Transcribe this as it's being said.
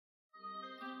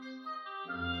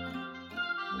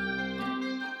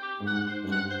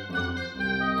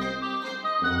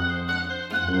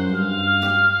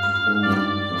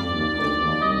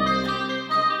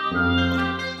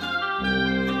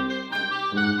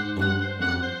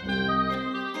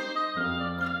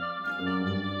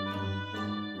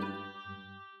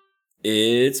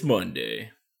It's Monday.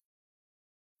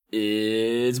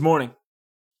 It's morning.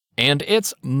 And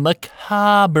it's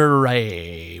Macabre.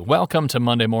 Welcome to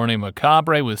Monday Morning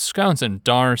Macabre with Scones and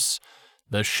Darce,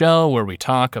 the show where we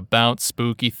talk about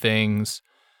spooky things,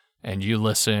 and you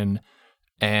listen,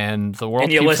 and the world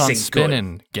keeps on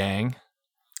spinning, gang.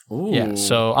 Ooh. Yeah,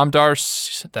 so I'm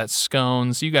Darce, that's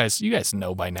Scones. You guys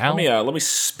know by now. Let me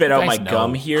spit out my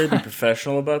gum here, be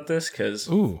professional about this, because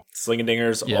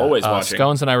Sling-a-Dinger's always watching.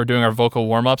 Scones and I were doing our vocal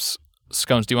warm-ups.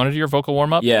 Scones, do you want to do your vocal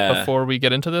warm-up before we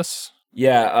get into this?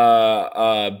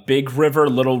 Yeah, Big River,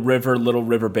 Little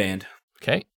River Band.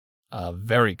 Okay,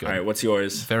 very good. All right, what's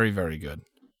yours? Very, very good.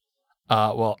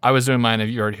 Well, I was doing mine, if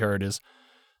you already heard, is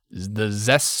the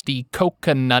zesty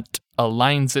coconut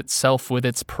aligns itself with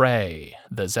its prey.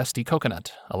 The zesty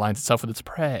coconut aligns itself with its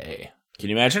prey. Can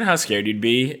you imagine how scared you'd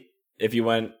be if you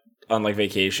went on like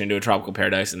vacation to a tropical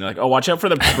paradise and they're like, "Oh, watch out for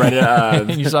the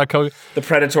you saw the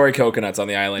predatory coconuts on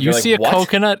the island." You see a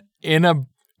coconut in a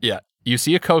You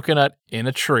see a coconut in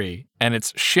a tree, and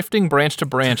it's shifting branch to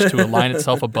branch to align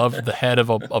itself above the head of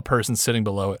a person sitting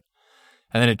below it,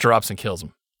 and then it drops and kills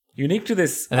him. Unique to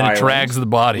this and then island, it drags the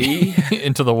body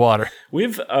into the water. We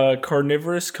have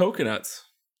carnivorous coconuts.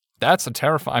 That's a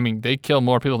terrifying. I mean, they kill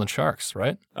more people than sharks,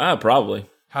 right? Probably.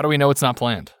 How do we know it's not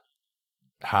planned?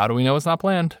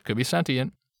 Could be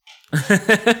sentient.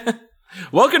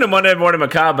 Welcome to Monday Morning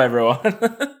Macabre, everyone.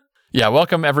 Yeah,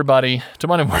 welcome everybody to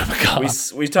Monday Morning Macabre.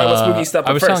 We talked about spooky stuff.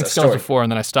 I was telling Scones before,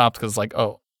 and then I stopped because, like,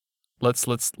 let's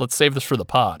save this for the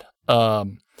pod.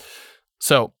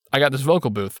 So I got this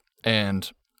vocal booth,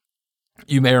 and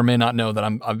you may or may not know that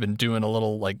I've been doing a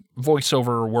little like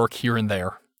voiceover work here and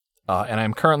there, and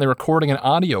I'm currently recording an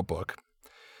audiobook.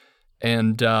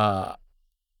 And I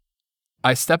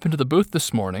step into the booth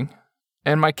this morning,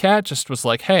 and my cat just was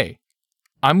like, "Hey,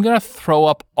 I'm gonna throw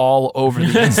up all over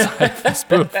the inside of this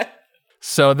booth."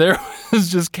 So there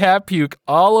was just cat puke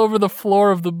all over the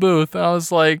floor of the booth. And I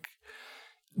was like,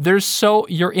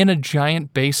 you're in a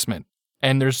giant basement,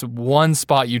 and there's one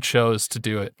spot you chose to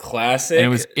do it. Classic. And it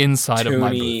was inside of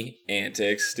my booth.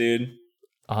 Antics, dude.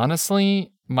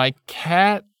 Honestly, my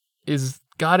cat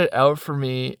got it out for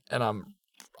me, and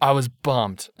I was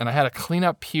bummed. And I had to clean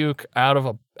up puke out of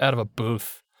a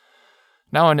booth.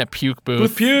 Now I'm at Puke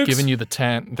Booth, giving you the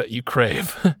tent that you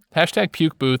crave.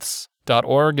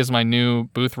 #pukebooths.org is my new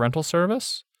booth rental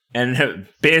service. And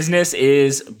business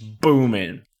is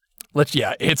booming. I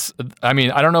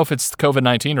don't know if it's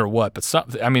COVID-19 or what, but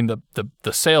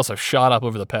the sales have shot up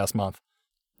over the past month.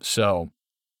 So,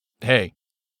 hey,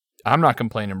 I'm not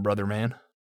complaining, brother man.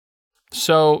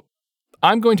 So,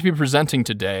 I'm going to be presenting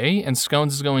today, and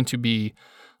Scones is going to be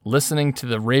listening to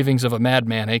the ravings of a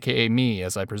madman, a.k.a. me,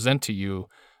 as I present to you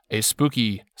a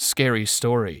spooky, scary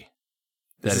story.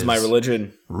 This is my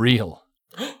religion. Real.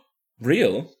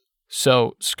 Real?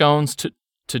 So, Scones,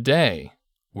 today,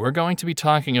 we're going to be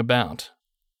talking about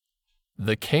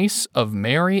the case of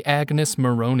Mary Agnes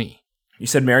Maroney. You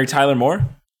said Mary Tyler Moore?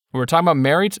 We're talking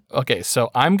about Okay, so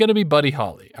I'm going to be Buddy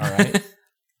Holly, all right?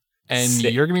 And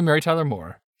you're going to be Mary Tyler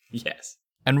Moore. Yes.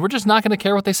 And we're just not going to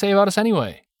care what they say about us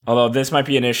anyway. Although this might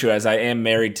be an issue, as I am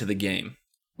married to the game.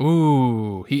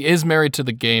 Ooh, he is married to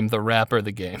the game, the rapper,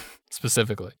 the game,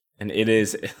 specifically. And it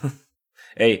is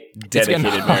a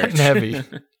dedicated marriage. Heavy.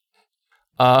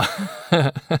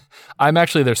 I'm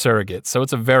actually their surrogate, so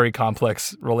it's a very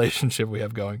complex relationship we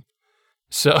have going.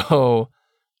 So,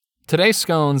 today,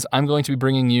 Scones, I'm going to be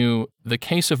bringing you the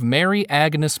case of Mary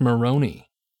Agnes Maroney.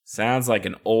 Sounds like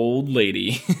an old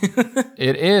lady.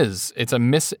 It is.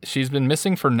 She's been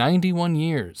missing for 91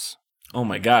 years. Oh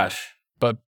my gosh.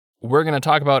 But we're going to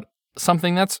talk about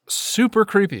something that's super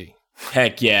creepy.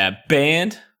 Heck yeah.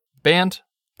 Band,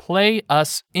 play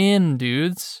us in,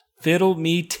 dudes. Fiddle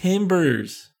me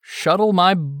timbers. Shuttle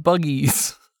my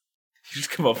buggies. You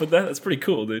just come up with that? That's pretty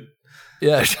cool, dude.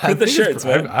 Yeah. With the shirts,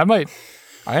 man. I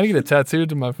gotta get it tattooed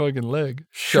to my fucking leg.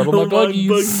 Shuttle my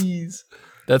buggies.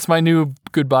 That's my new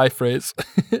goodbye phrase.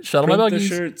 Shuttle my buggies.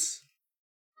 The shirts.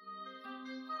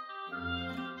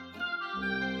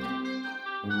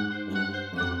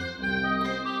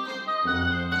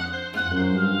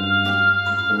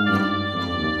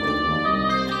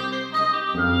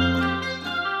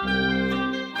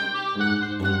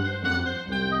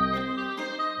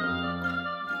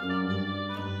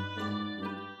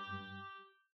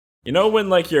 You know when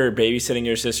like you're babysitting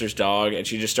your sister's dog and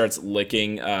she just starts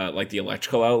licking like the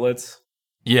electrical outlets?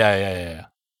 Yeah.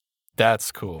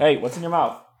 That's cool. Hey, what's in your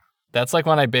mouth? That's like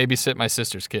when I babysit my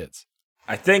sister's kids.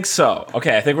 I think so.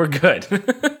 Okay, I think we're good.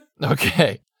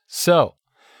 Okay, so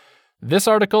this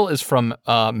article is from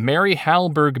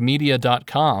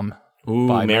MaryHalbergMedia.com.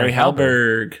 Ooh, Mary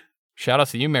Halberg. Shout out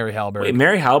to you, Mary Hallberg. Wait,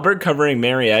 Mary Hallberg covering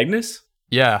Mary Agnes?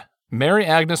 Yeah, Mary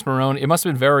Agnes Maroney. It must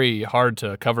have been very hard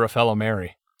to cover a fellow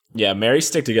Mary. Yeah, Marys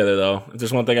stick together, though.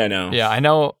 There's one thing I know. Yeah, I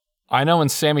know when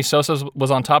Sammy Sosa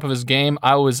was on top of his game,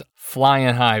 I was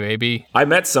flying high, baby. I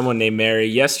met someone named Mary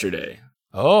yesterday.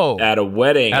 Oh. At a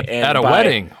wedding. At a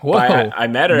wedding. Whoa. I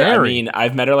met her. Mary. I mean,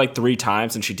 I've met her like 3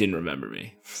 times and she didn't remember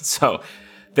me. So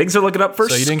things are looking up for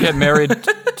So you didn't get married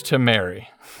to Mary.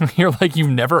 You're like, you've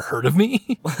never heard of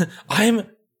me? I'm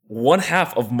one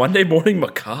half of Monday Morning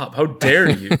Macabre. How dare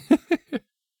you?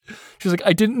 She's like,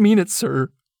 I didn't mean it,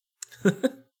 sir.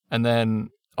 And then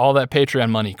all that Patreon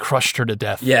money crushed her to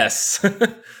death. Yes.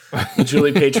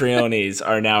 Julie Patreonis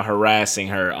are now harassing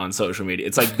her on social media.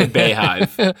 It's like the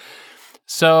Bayhive.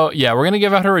 So, yeah, we're going to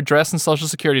give out her address and social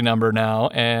security number now,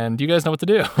 and you guys know what to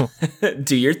do.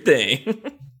 Do your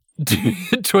thing.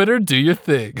 Twitter, do your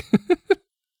thing.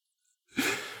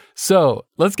 So,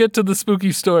 let's get to the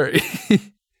spooky story.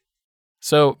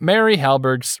 So, Mary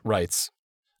Hallberg writes,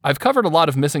 I've covered a lot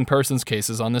of missing persons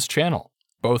cases on this channel,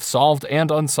 both solved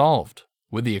and unsolved,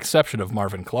 with the exception of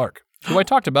Marvin Clark, who I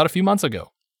talked about a few months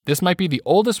ago. This might be the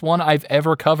oldest one I've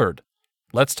ever covered.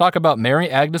 Let's talk about Mary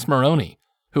Agnes Maroney,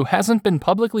 who hasn't been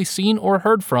publicly seen or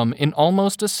heard from in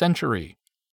almost a century.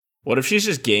 What if she's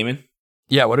just gaming?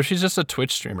 Yeah, what if she's just a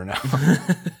Twitch streamer now?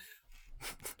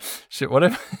 Shit, what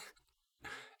if...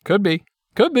 Could be.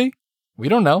 We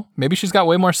don't know. Maybe she's got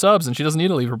way more subs and she doesn't need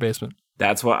to leave her basement.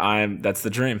 That's the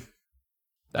dream.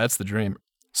 That's the dream.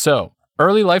 So,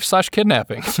 early life /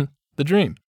 kidnapping. The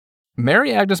dream.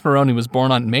 Mary Agnes Maroney was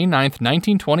born on May 9th,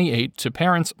 1928 to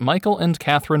parents Michael and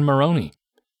Catherine Maroney.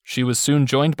 She was soon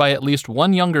joined by at least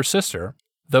one younger sister,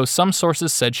 though some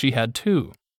sources said she had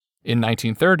 2. In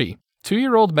 1930,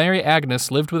 2-year-old Mary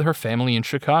Agnes lived with her family in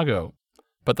Chicago.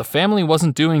 But the family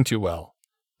wasn't doing too well.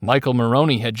 Michael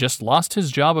Maroney had just lost his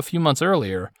job a few months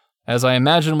earlier, as I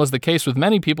imagine was the case with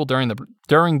many people during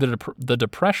the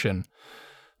Depression,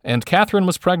 and Catherine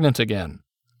was pregnant again.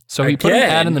 So he put an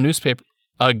ad in the newspaper.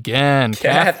 Again.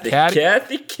 Kathy.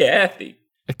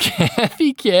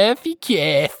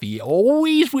 Kathy,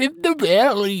 always with the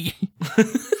belly.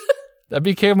 That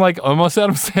became like almost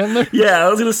Adam Sandler. Yeah, I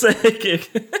was going to say.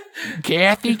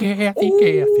 Kathy.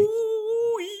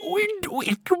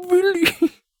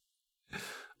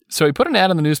 So he put an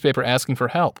ad in the newspaper asking for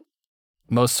help.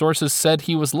 Most sources said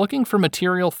he was looking for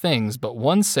material things, but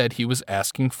one said he was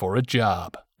asking for a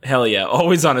job. Hell yeah,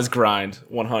 always on his grind,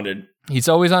 100. He's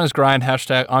always on his grind,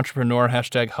 #entrepreneur,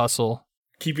 #hustle.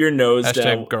 Keep your nose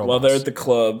down girl while boss. they're at the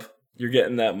club. You're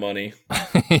getting that money.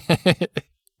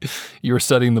 You were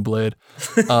studying the blade.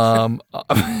 On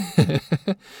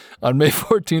May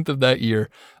 14th of that year,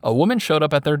 a woman showed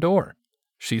up at their door.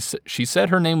 She said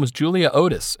her name was Julia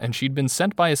Otis, and she'd been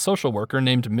sent by a social worker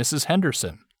named Mrs.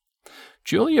 Henderson.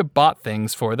 Julia bought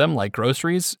things for them like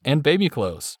groceries and baby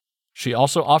clothes. She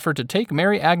also offered to take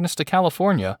Mary Agnes to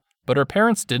California, but her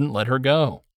parents didn't let her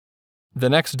go. The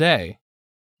next day,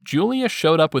 Julia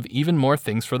showed up with even more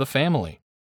things for the family.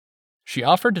 She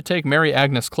offered to take Mary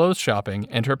Agnes clothes shopping,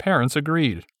 and her parents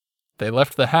agreed. They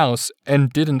left the house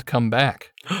and didn't come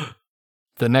back.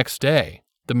 The next day,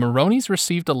 the Maroneys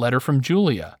received a letter from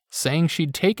Julia saying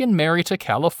she'd taken Mary to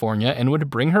California and would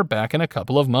bring her back in a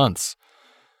couple of months.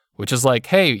 Which is like,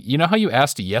 hey, you know how you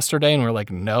asked yesterday and we're like,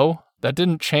 no, that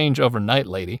didn't change overnight,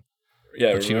 lady.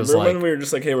 Yeah, but remember when we were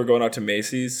just like, hey, we're going out to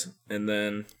Macy's? And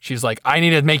then... she's like, I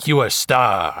need to make you a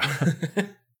star.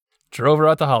 Drove her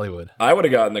out to Hollywood. I would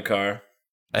have gotten the car.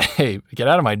 Hey, get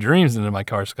out of my dreams into my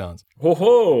car scones. Ho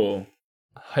ho.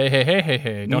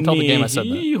 Hey. Don't tell the game I said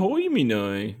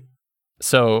that.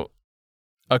 So,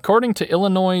 according to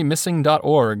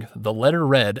IllinoisMissing.org, the letter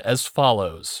read as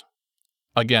follows.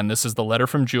 Again, this is the letter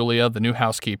from Julia, the new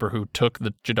housekeeper who took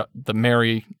the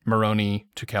Mary Maroney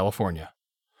to California.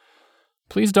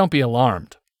 Please don't be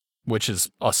alarmed, which is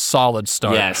a solid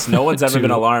start. Yes, no one's ever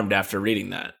been alarmed after reading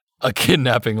that. A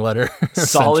kidnapping letter.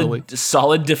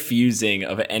 Solid diffusing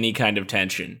of any kind of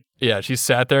tension. Yeah, she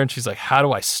sat there and she's like, how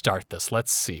do I start this?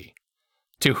 Let's see.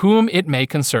 To whom it may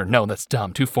concern. No, that's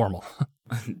dumb. Too formal.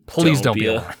 Please don't be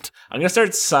alarmed. I'm going to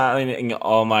start signing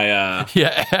all my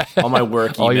all my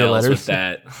work all your emails letters. with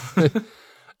that.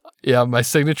 Yeah, my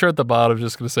signature at the bottom is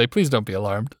just going to say, please don't be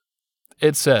alarmed.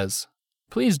 It says,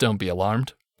 please don't be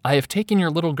alarmed. I have taken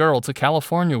your little girl to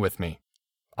California with me.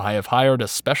 I have hired a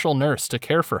special nurse to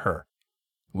care for her.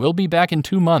 We'll be back in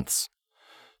 2 months.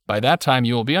 By that time,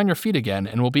 you will be on your feet again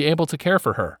and will be able to care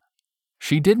for her.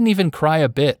 She didn't even cry a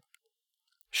bit.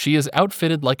 She is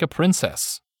outfitted like a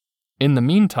princess. In the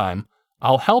meantime,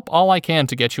 I'll help all I can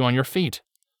to get you on your feet.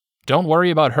 Don't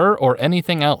worry about her or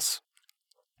anything else.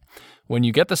 When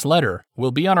you get this letter,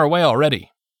 we'll be on our way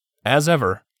already. As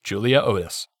ever, Julia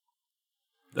Otis.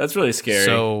 That's really scary.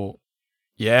 So,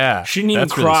 yeah. She didn't even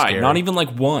that's really cry. scary. Not even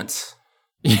like once.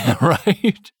 Yeah,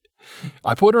 right?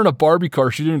 I put her in a Barbie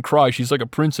car. She didn't cry. She's like a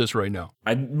princess right now.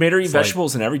 I made her eat It's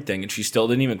vegetables and everything, and she still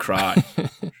didn't even cry.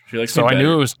 She likes So me I knew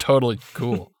better. it was totally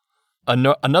cool.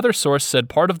 Another source said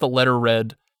part of the letter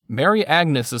read, Mary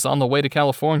Agnes is on the way to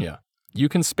California. You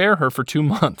can spare her for 2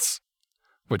 months.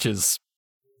 Which is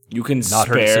You can not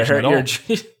her spare decision her. at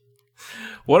all.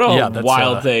 What a Yeah, that's,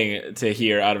 wild thing to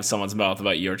hear out of someone's mouth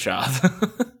about your child.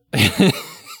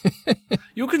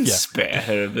 You can spare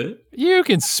her a bit. You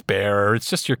can spare her. It's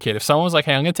just your kid. If someone was like,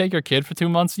 hey, I'm going to take your kid for 2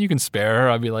 months, you can spare her.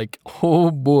 I'd be like,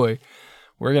 oh boy,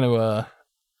 we're going to...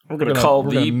 We're going to call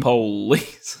the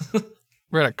police.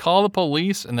 We're going to call the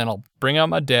police, and then I'll bring out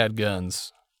my dad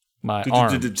guns. My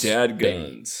arms. Dad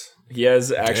guns. He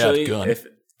has actually, gun.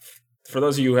 for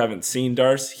those of you who haven't seen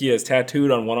Darce, he has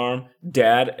tattooed on one arm,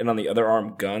 dad, and on the other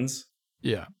arm, guns.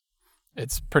 Yeah.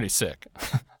 It's pretty sick.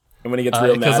 And when he gets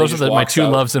real mad, because those are my two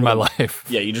loves in my life.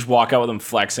 Yeah, you just walk out with him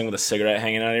flexing with a cigarette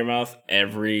hanging out of your mouth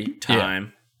every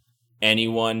time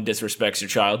anyone disrespects your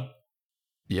child.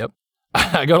 Yep.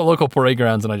 I go to local parade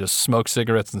grounds and I just smoke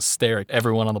cigarettes and stare at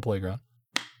everyone on the playground.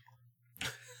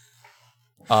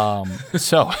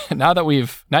 So now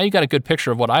you got a good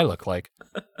picture of what I look like.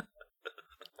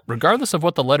 Regardless of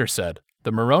what the letter said,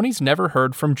 the Maronis never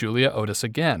heard from Julia Otis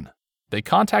again. They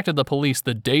contacted the police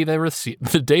the day they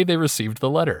received the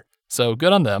letter. So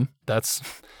good on them. That's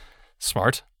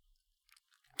smart.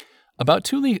 About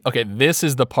 2 weeks. Okay, this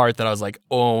is the part that I was like,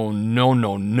 oh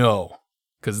no,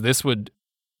 because this would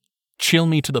chill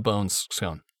me to the bones,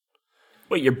 Scone.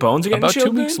 Wait, your bones are getting About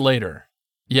chilled? 2 weeks later.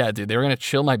 Yeah, dude, they were gonna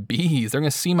chill my bees. They're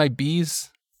gonna see my bees.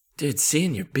 Dude,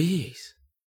 seeing your bees.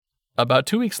 About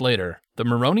 2 weeks later, the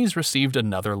Maronis received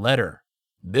another letter.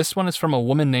 This one is from a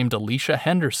woman named Alicia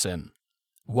Henderson.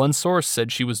 One source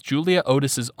said she was Julia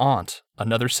Otis's aunt,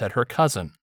 another said her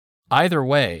cousin. Either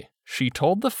way, she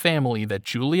told the family that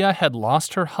Julia had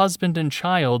lost her husband and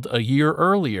child a year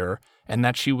earlier and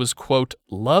that she was, quote,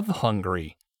 love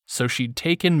hungry, so she'd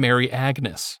taken Mary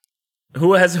Agnes.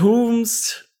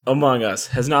 Whomst among us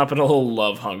has not been a little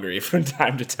love hungry from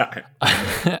time to time?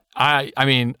 I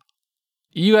mean,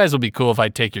 you guys will be cool if I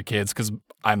take your kids because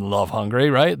I'm love hungry,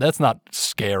 right? That's not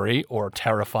scary or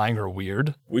terrifying or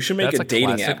weird. We should make That's a dating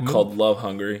classic app move. called Love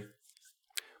Hungry.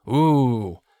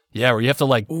 Ooh. Yeah, where you have to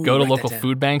go to write local that down.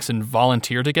 food banks and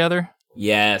volunteer together.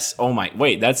 Yes. Oh my.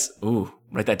 Wait,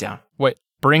 write that down. Wait,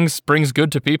 brings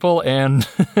good to people and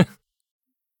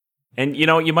And you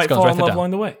might Let's go, fall write in that love down.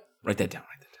 along the way. Write that down.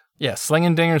 yeah,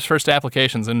 Slinging Dinger's first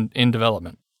applications in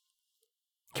development.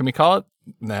 Can we call it?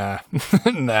 Nah.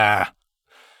 Nah.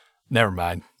 Never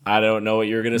mind. I don't know what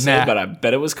you were going to say, Nah. but I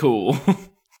bet it was cool.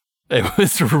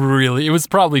 It was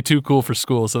probably too cool for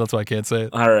school, so that's why I can't say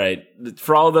it. All right.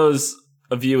 For all those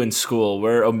of you in school,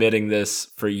 we're omitting this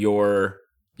for your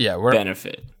Yeah,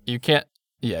 benefit. you can't.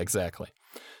 Yeah, exactly.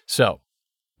 So,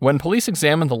 when police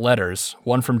examined the letters,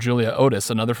 one from Julia Otis,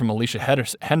 another from Alicia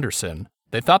Henderson,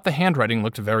 they thought the handwriting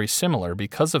looked very similar.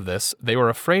 Because of this, they were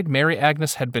afraid Mary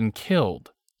Agnes had been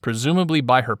killed, presumably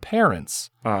by her parents,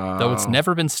 though it's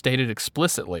never been stated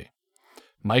explicitly.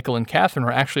 Michael and Catherine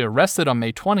were actually arrested on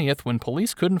May 20th when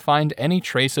police couldn't find any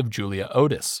trace of Julia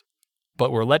Otis,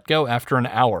 but were let go after an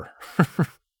hour.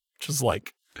 Which is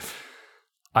like,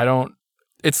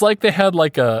 it's like they had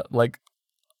like a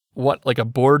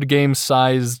board game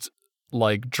sized,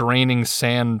 like draining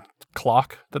sand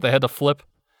clock that they had to flip.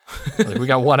 Like, we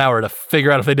got 1 hour to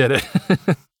figure out if they did it.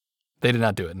 They did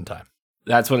not do it in time.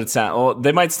 That's what it sounds. Well,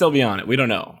 they might still be on it. We don't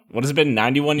know. What has it been?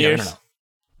 91 Yeah, we years? don't know.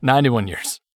 91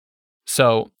 years.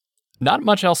 So, not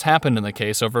much else happened in the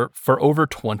case for over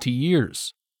 20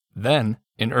 years. Then,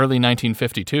 in early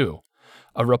 1952,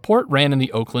 a report ran in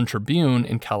the Oakland Tribune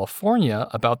in California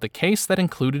about the case that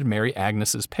included Mary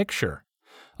Agnes's picture.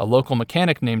 A local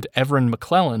mechanic named Everin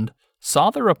McClelland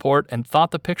saw the report and thought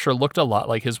the picture looked a lot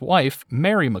like his wife,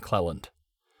 Mary McClelland.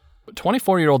 But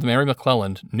 24-year-old Mary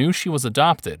McClelland knew she was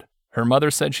adopted. Her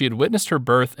mother said she had witnessed her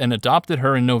birth and adopted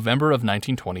her in November of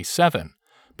 1927,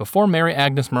 before Mary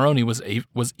Agnes Maroney was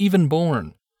even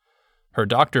born. Her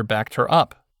doctor backed her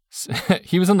up.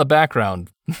 He was in the background,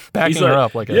 backing her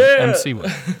up like an MC would.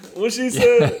 What she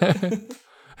said.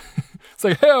 It's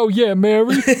like, hell yeah,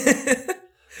 Mary.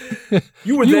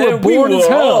 You were You there. were born we as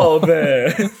were hell. all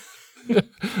there.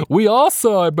 We all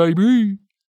saw it, baby.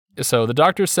 So the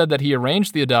doctor said that he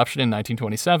arranged the adoption in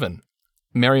 1927.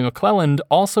 Mary McClelland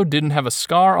also didn't have a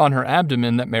scar on her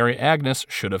abdomen that Mary Agnes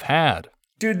should have had.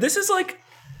 Dude, this is like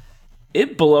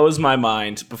It blows my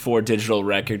mind before digital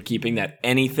record keeping that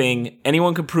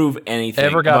anyone could prove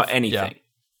anything about anything. Yeah.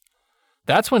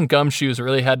 That's when gumshoes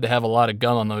really had to have a lot of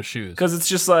gum on those shoes. Because it's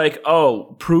just like,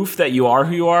 oh, proof that you are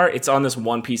who you are, it's on this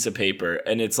one piece of paper.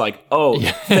 And it's like, oh,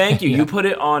 thank you. You put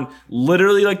it on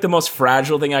literally like the most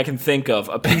fragile thing I can think of,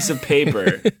 a piece of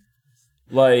paper.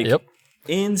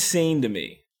 Insane to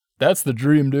me. That's the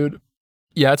dream, dude.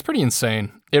 Yeah, it's pretty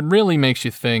insane. It really makes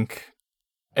you think.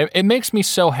 It makes me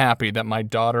so happy that my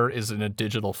daughter is in a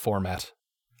digital format.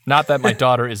 Not that my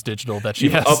daughter is digital, that she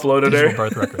has uploaded digital her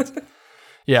birth records.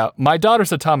 Yeah, my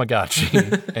daughter's a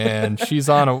Tamagotchi, and she's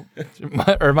on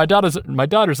my daughter's a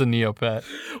Neopet.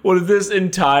 What if this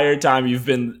entire time you've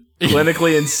been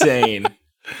clinically insane?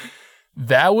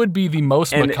 That would be the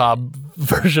most macabre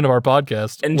version of our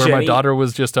podcast, where Jenny, my daughter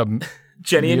was just a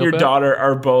Jenny Neopet. And your daughter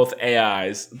are both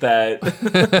AIs that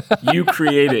you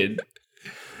created.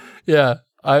 Yeah,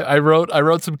 I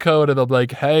wrote some code, and I'm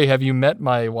like, hey, have you met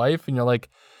my wife? And you're like,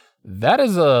 that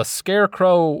is a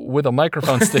scarecrow with a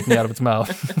microphone sticking out of its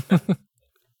mouth.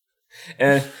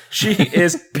 And she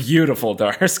is beautiful,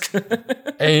 Darsk.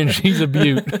 And she's a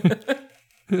beaut.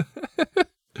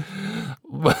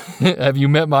 Have you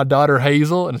met my daughter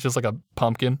Hazel? And it's just like a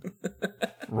pumpkin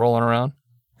rolling around.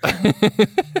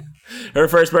 Her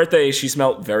first birthday, she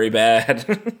smelled very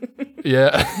bad.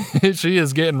 Yeah, she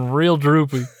is getting real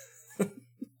droopy.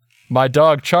 My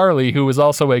dog Charlie, who is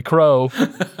also a crow.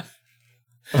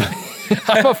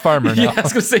 I'm a farmer now. Yeah, I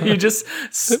was gonna say you just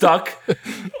stuck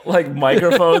like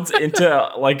microphones into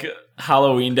like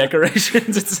Halloween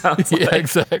decorations. It sounds like. Yeah,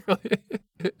 exactly.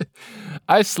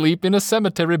 I sleep in a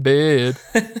cemetery bed.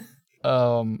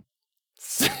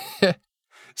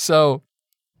 So,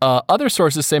 other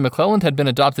sources say McClelland had been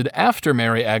adopted after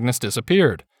Mary Agnes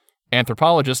disappeared.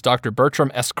 Anthropologist Dr.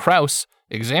 Bertram S. Krause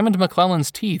examined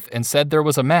McClelland's teeth and said there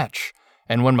was a match.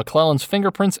 And when McClelland's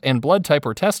fingerprints and blood type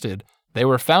were tested, they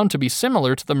were found to be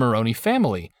similar to the Maroney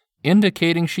family,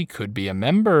 indicating she could be a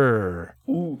member.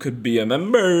 Ooh, could be a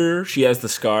member. She has the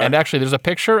scar. And actually, there's a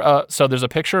picture. So there's a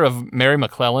picture of Mary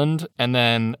McClelland, and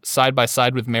then side by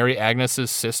side with Mary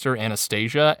Agnes's sister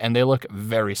Anastasia, and they look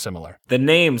very similar. The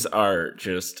names are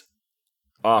just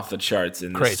off the charts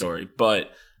in this story, but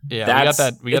yeah,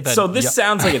 we got that. So this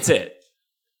sounds like it's it.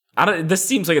 This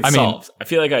seems like it's solved. I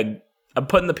feel like I'm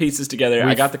putting the pieces together.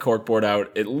 I got the corkboard out.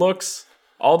 It looks.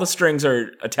 All the strings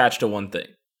are attached to one thing.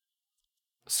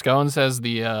 Scone says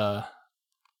the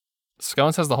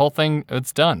whole thing,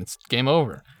 it's done. It's game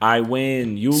over. I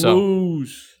win. You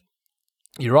lose.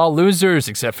 You're all losers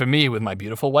except for me with my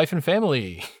beautiful wife and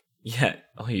family. Yeah.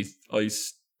 All you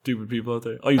stupid people out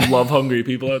there. All you love-hungry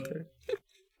people out there.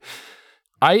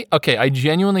 I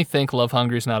genuinely think love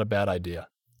hungry is not a bad idea.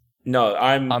 No,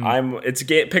 it's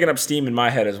picking up steam in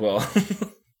my head as well.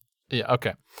 Yeah,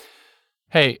 okay.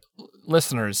 Hey,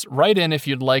 listeners, write in if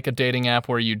you'd like a dating app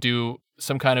where you do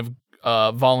some kind of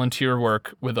volunteer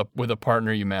work with a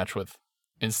partner you match with,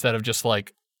 instead of just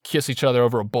like kiss each other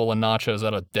over a bowl of nachos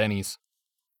at a Denny's.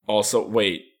 Also,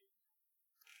 wait,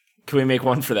 can we make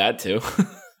one for that too?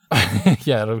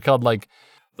 Yeah, it'll be called like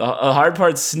the hard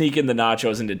part's sneaking the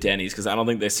nachos into Denny's because I don't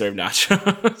think they serve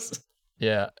nachos.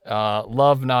 Yeah,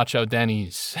 love nacho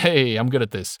Denny's. Hey, I'm good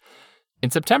at this. In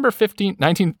September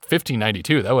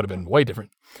 1592, that would have been way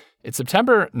different. In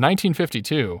September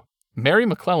 1952, Mary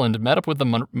McClelland met up with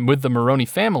the Maroney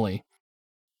family.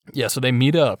 Yeah, so they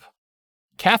meet up.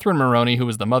 Catherine Maroney, who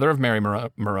was the mother of Mary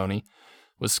Maroney,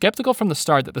 was skeptical from the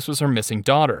start that this was her missing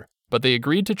daughter, but they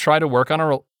agreed to try and work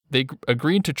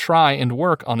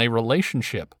on a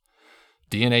relationship.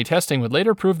 DNA testing would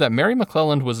later prove that Mary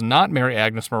McClelland was not Mary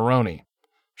Agnes Maroney.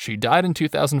 She died in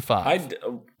 2005,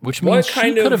 which means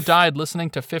she could have died listening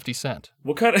to 50 Cent.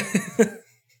 What kind of...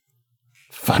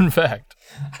 Fun fact.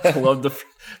 I love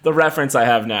the reference I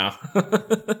have now.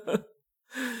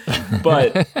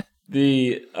 But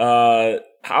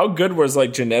how good was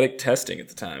like genetic testing at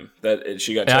the time that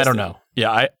she got tested? I don't know.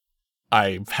 Yeah,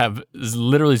 I have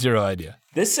literally zero idea.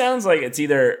 This sounds like it's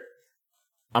either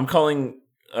I'm calling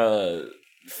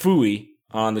phooey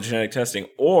on the genetic testing,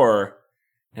 or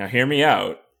now hear me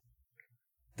out.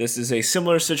 This is a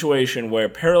similar situation where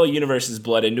parallel universes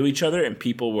bled into each other and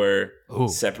people were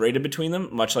separated between them,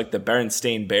 much like the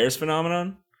Berenstain Bears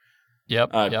phenomenon.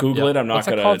 Yep. Google it. I'm not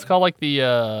going to... It's called like the...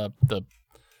 I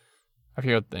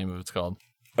forget what the name of it's called.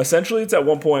 Essentially, it's at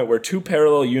one point where two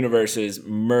parallel universes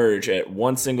merge at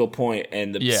one single point,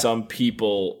 and some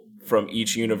people from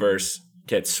each universe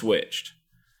get switched.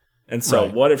 And so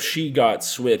what if she got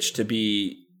switched to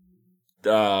be...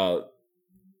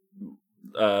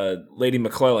 Lady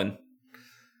McClellan.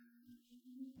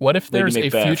 What if there's a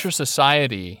future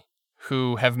society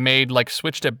who have made like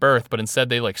Switched at Birth, but instead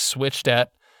they like switched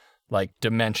at like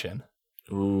Dimension.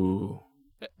 Ooh.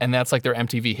 And that's like their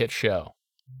MTV hit show.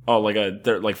 Oh, like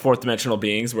they're like fourth dimensional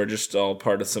beings. We're just all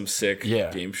part of some sick Yeah.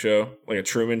 game show, like a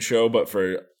Truman Show, but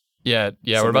for Yeah,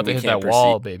 we're about to hit that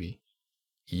wall, baby.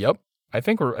 Yep. I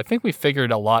think we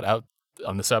figured a lot out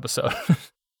on this episode.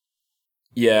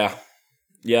 Yeah.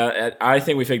 I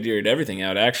think we figured everything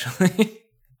out. Actually,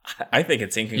 I think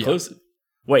it's inconclusive.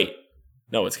 Yeah. Wait,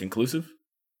 no, it's conclusive.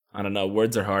 I don't know.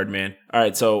 Words are hard, man. All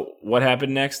right. So what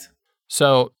happened next?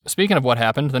 So speaking of what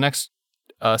happened, the next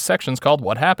section's called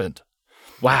 "What Happened."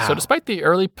 Wow. So despite the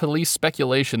early police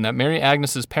speculation that Mary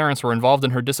Agnes's parents were involved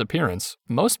in her disappearance,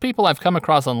 most people I've come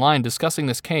across online discussing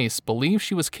this case believe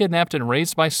she was kidnapped and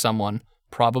raised by someone,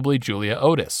 probably Julia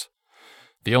Otis.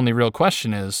 The only real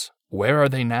question is, where are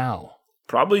they now?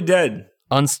 Probably dead.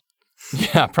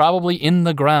 Yeah, probably in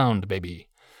the ground, baby.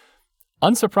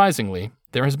 Unsurprisingly,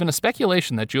 there has been a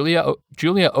speculation that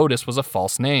Julia Otis was a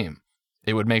false name.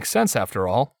 It would make sense, after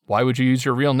all. Why would you use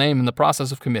your real name in the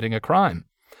process of committing a crime?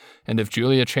 And if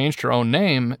Julia changed her own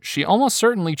name, she almost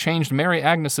certainly changed Mary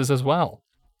Agnes's as well.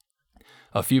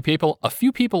 A few people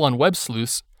on web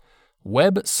sleuths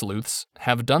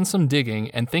have done some digging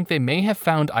and think they may have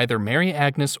found either Mary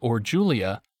Agnes or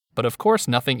Julia, but of course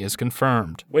nothing is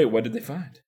confirmed. Wait, what did they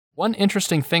find? One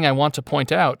interesting thing I want to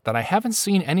point out that I haven't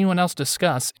seen anyone else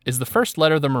discuss is the first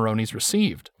letter the Maronis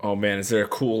received. Oh man, is there a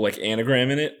cool anagram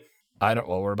in it?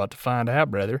 Well, we're about to find out,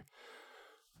 brother.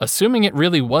 Assuming it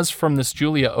really was from this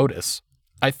Julia Otis,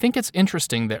 I think it's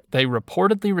interesting that they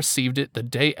reportedly received it the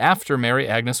day after Mary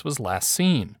Agnes was last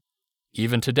seen.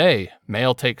 Even today,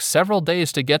 mail takes several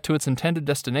days to get to its intended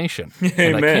destination,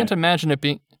 and I can't imagine it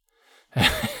being...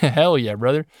 Hell yeah,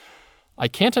 brother. I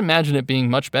can't imagine it being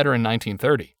much better in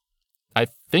 1930. I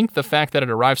think the fact that it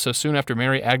arrived so soon after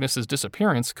Mary Agnes's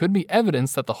disappearance could be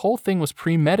evidence that the whole thing was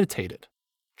premeditated.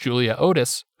 Julia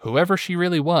Otis, whoever she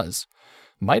really was,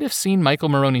 might have seen Michael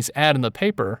Maroney's ad in the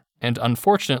paper and,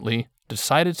 unfortunately,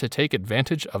 decided to take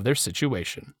advantage of their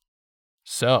situation.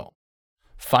 So,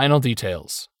 final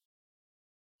details.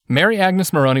 Mary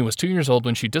Agnes Maroney was 2 years old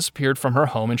when she disappeared from her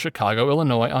home in Chicago,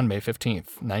 Illinois on May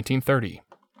 15th, 1930.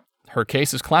 Her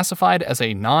case is classified as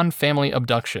a non-family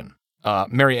abduction.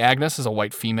 Mary Agnes is a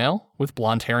white female with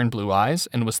blonde hair and blue eyes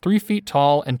and was 3 feet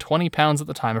tall and 20 pounds at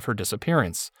the time of her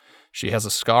disappearance. She has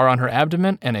a scar on her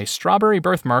abdomen and a strawberry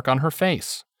birthmark on her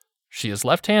face. She is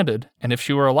left-handed, and if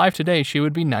she were alive today, she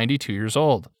would be 92 years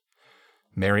old.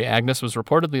 Mary Agnes was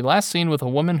reportedly last seen with a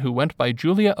woman who went by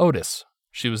Julia Otis.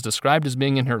 She was described as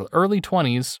being in her early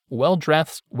 20s,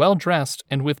 well-dressed,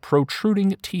 and with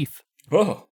protruding teeth.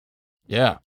 Oh.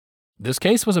 Yeah. This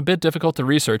case was a bit difficult to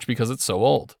research because it's so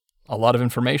old. A lot of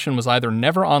information was either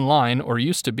never online or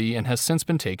used to be and has since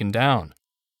been taken down.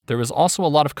 There was also a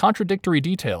lot of contradictory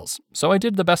details, so I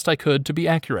did the best I could to be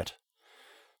accurate.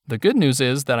 The good news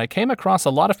is that I came across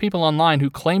a lot of people online who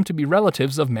claim to be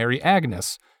relatives of Mary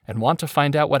Agnes and want to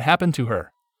find out what happened to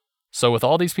her. So with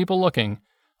all these people looking,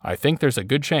 I think there's a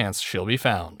good chance she'll be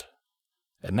found.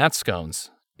 And that, Scones,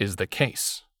 is the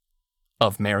case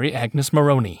of Mary Agnes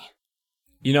Maroney.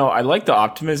 You know, I like the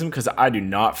optimism because I do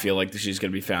not feel like she's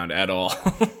going to be found at all.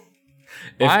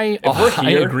 I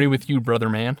agree with you, brother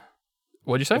man.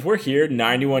 What'd you say? If we're here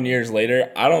 91 years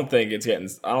later, I don't think.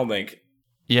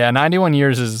 Yeah, 91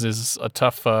 years is a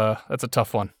tough, that's a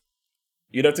tough one.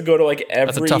 You'd have to go to like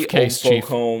every tough case, old folk Chief.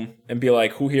 home and be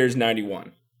like, who here is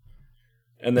 91?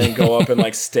 And then go up and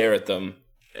like stare at them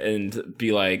and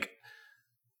be like,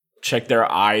 check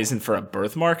their eyes and for a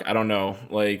birthmark? I don't know.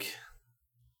 Like,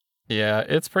 yeah,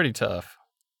 it's pretty tough.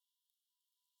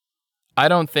 I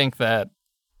don't think that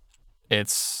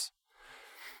it's...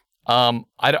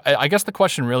 I guess the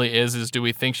question really is do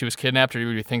we think she was kidnapped or do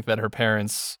we think that her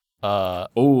parents...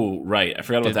 oh, right. I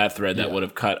forgot about that thread that would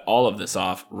have cut all of this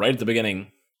off right at the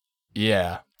beginning.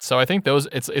 Yeah. So I think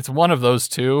it's one of those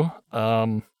two.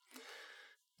 I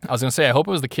was going to say, I hope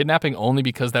it was the kidnapping only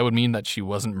because that would mean that she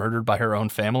wasn't murdered by her own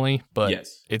family. But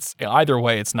yes. It's either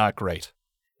way, it's not great.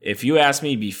 If you asked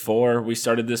me before we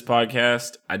started this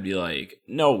podcast, I'd be like,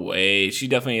 no way. She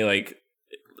definitely like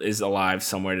is alive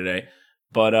somewhere today.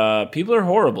 But people are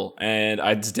horrible, and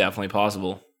it's definitely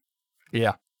possible.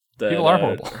 Yeah, people are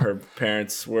horrible. Her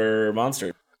parents were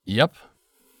monsters. Yep,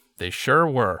 they sure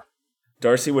were.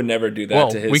 Darcy would never do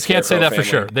that to his we can't say that family. For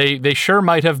sure. They sure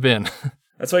might have been.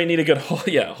 That's why you need a good,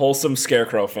 wholesome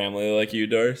scarecrow family like you,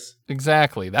 Darce.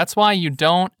 Exactly. That's why you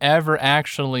don't ever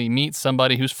actually meet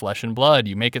somebody who's flesh and blood.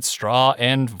 You make it straw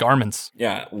and garments.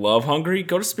 Yeah, love hungry?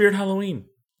 Go to Spirit Halloween.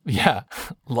 Yeah,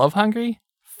 love hungry?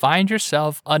 Find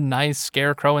yourself a nice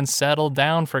scarecrow and settle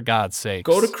down, for God's sake.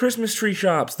 Go to Christmas tree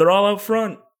shops. They're all out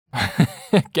front.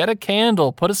 Get a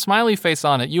candle. Put a smiley face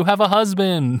on it. You have a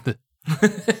husband.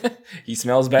 He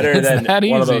smells better than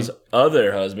one of those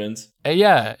other husbands.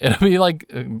 Yeah, it'll be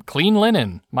like clean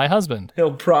linen, my husband.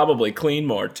 He'll probably clean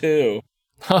more, too.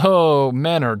 Oh,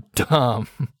 men are dumb.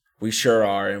 We sure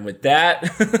are. And with that...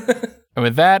 And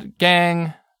with that,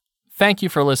 gang, thank you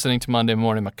for listening to Monday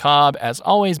Morning Macabre. As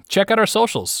always, check out our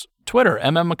socials. Twitter,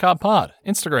 MMMacabre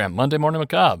Instagram, Monday Morning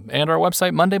Macabre, and our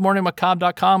website,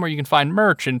 mondaymorningmacabre.com, where you can find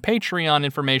merch and Patreon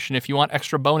information if you want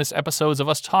extra bonus episodes of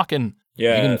us talking.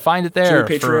 Yeah. You can find it there.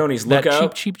 True Patreonies, look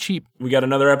out. Cheap. We got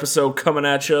another episode coming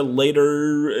at you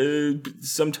later,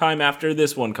 sometime after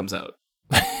this one comes out.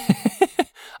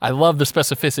 I love the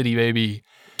specificity, baby.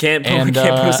 Can't put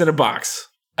us in a box.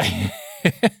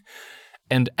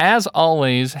 And as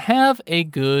always, have a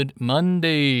good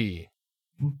Monday.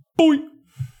 Boy.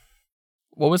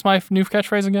 What was my new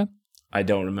catchphrase again? I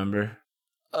don't remember.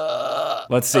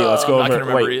 Let's see. Let's go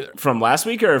over. Wait, from last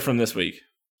week or from this week?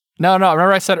 No.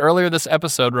 Remember I said earlier this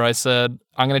episode where I said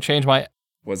I'm going to change my...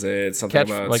 Was it something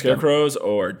about scarecrows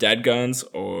or dead guns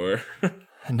or...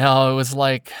 No, it was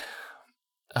like...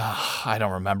 I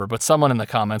don't remember, but someone in the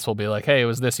comments will be like, hey, it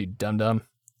was this, you dum-dum.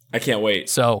 I can't wait.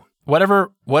 So whatever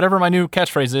my new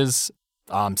catchphrase is,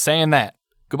 I'm saying that.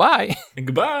 Goodbye. And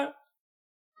goodbye.